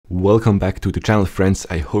Welcome back to the channel, friends.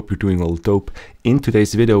 I hope you're doing all dope. In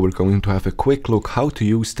today's video we're going to have a quick look how to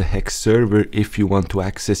use the HEX-Server if you want to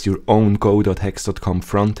access your own go.hex.com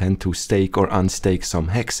frontend to stake or unstake some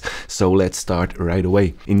hex. So let's start right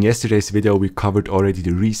away. In yesterday's video we covered already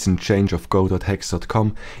the recent change of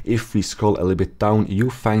go.hex.com. If we scroll a little bit down, you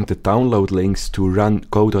find the download links to run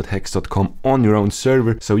go.hex.com on your own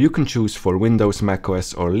server. So you can choose for Windows,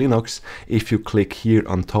 macOS or Linux. If you click here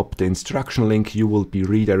on top the instruction link, you will be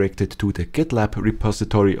redirected to the GitLab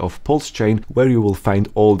repository of PulseChain, where you will find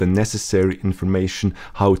all the necessary information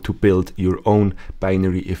how to build your own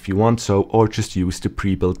binary if you want so, or just use the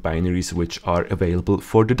pre-built binaries which are available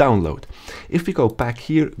for the download. If we go back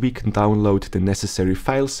here, we can download the necessary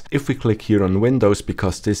files. If we click here on Windows,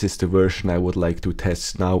 because this is the version I would like to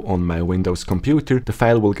test now on my Windows computer, the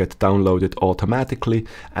file will get downloaded automatically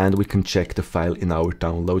and we can check the file in our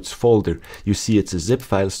downloads folder. You see it's a zip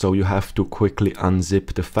file, so you have to quickly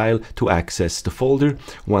unzip the file to access the folder.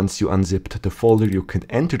 Once you unzipped the folder, you can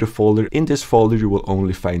enter the folder. In this folder you will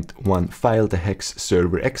only find one file, the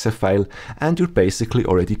HEX-Server exe file, and you're basically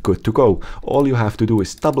already good to go. All you have to do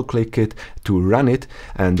is double click it to run it,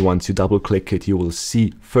 and once you double click it you will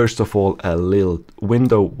see first of all a little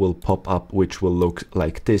window will pop up which will look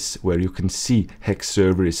like this, where you can see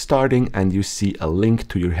HEX-Server is starting and you see a link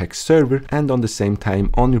to your HEX-Server, and on the same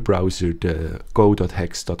time on your browser the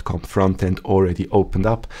go.hex.com frontend already opened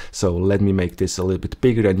up. So let me make this a little bit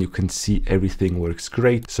bigger and you can see everything works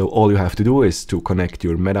great. So all you have to do is to connect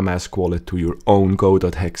your MetaMask wallet to your own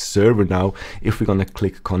go.hex server. Now if we're gonna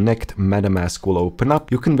click connect, MetaMask will open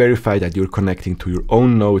up. You can verify that you're connecting to your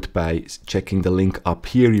own node by checking the link up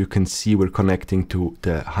here. You can see we're connecting to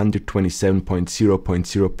the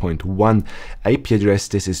 127.0.0.1 IP address.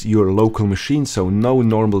 This is your local machine, so no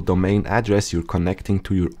normal domain address. You're connecting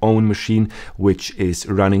to your own machine which is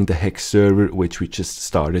running the HEX-Server which we just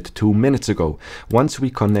started 2 minutes ago. Once we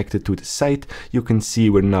connected to the site, you can see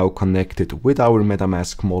we're now connected with our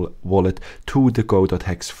MetaMask wallet to the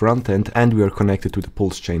go.hex frontend, and we are connected to the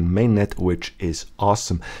PulseChain mainnet, which is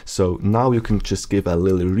awesome. So now you can just give a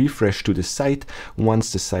little refresh to the site.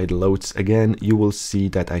 Once the site loads again, you will see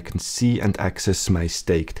that I can see and access my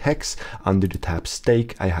staked hex. Under the tab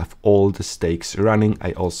stake, I have all the stakes running.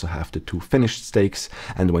 I also have the 2 finished stakes,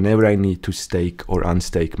 and whenever I need to stake or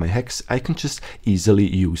unstake my hex, I can just easily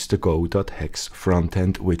use the go.hex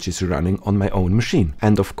frontend which is running on my own machine.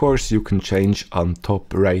 And of course you can change on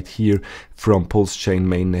top right here from PulseChain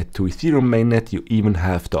mainnet to Ethereum mainnet. You even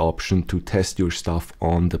have the option to test your stuff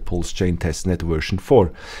on the PulseChain testnet version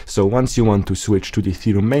 4. So once you want to switch to the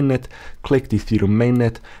Ethereum mainnet, click the Ethereum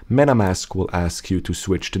mainnet. MetaMask will ask you to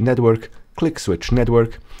switch the network. Click switch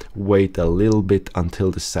network, wait a little bit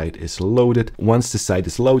until the site is loaded. Once the site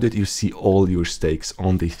is loaded, you see all your stakes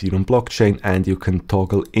on the Ethereum blockchain, and you can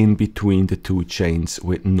toggle in between the 2 chains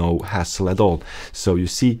with no hassle at all. So you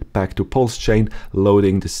see, back to PulseChain,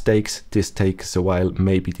 loading the stakes. This takes a while,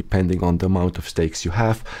 maybe depending on the amount of stakes you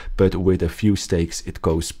have, but with a few stakes it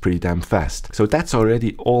goes pretty damn fast. So that's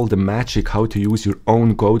already all the magic how to use your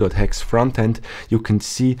own go.hex frontend. You can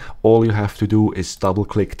see all you have to do is double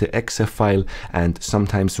click the exe file, and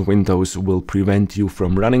sometimes Windows will prevent you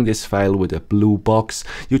from running this file with a blue box.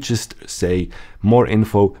 You just say more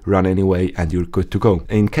info, run anyway, and you're good to go.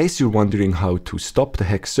 In case you're wondering how to stop the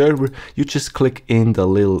HEX-Server, you just click in the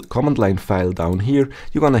little command line file down here.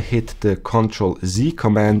 You're gonna hit the Ctrl-Z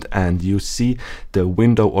command and you see the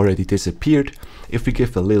window already disappeared. If we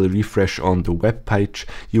give a little refresh on the web page,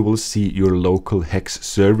 you will see your local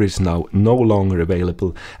HEX-Server is now no longer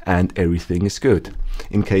available and everything is good.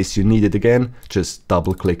 In case you need it again, just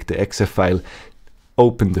double click the exe file,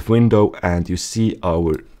 open the window, and you see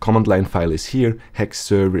our command line file is here.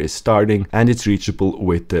 HEX-Server is starting and it's reachable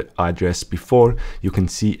with the address before. You can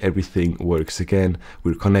see everything works again.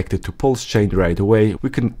 We're connected to PulseChain right away. We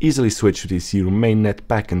can easily switch to the Ethereum mainnet,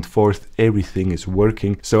 back and forth. Everything is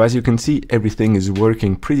working. So as you can see, everything is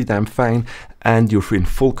working pretty damn fine, and you're in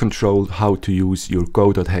full control how to use your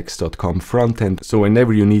go.hex.com frontend. So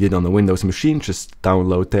whenever you need it on a Windows machine, just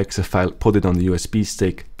download the exe file, put it on the USB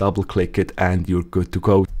stick, double click it, and you're good to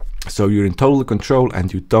go. So you're in total control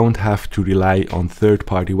and you don't have to rely on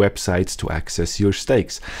third-party websites to access your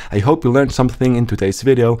stakes. I hope you learned something in today's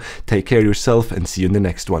video. Take care of yourself and see you in the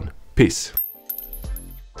next one. Peace.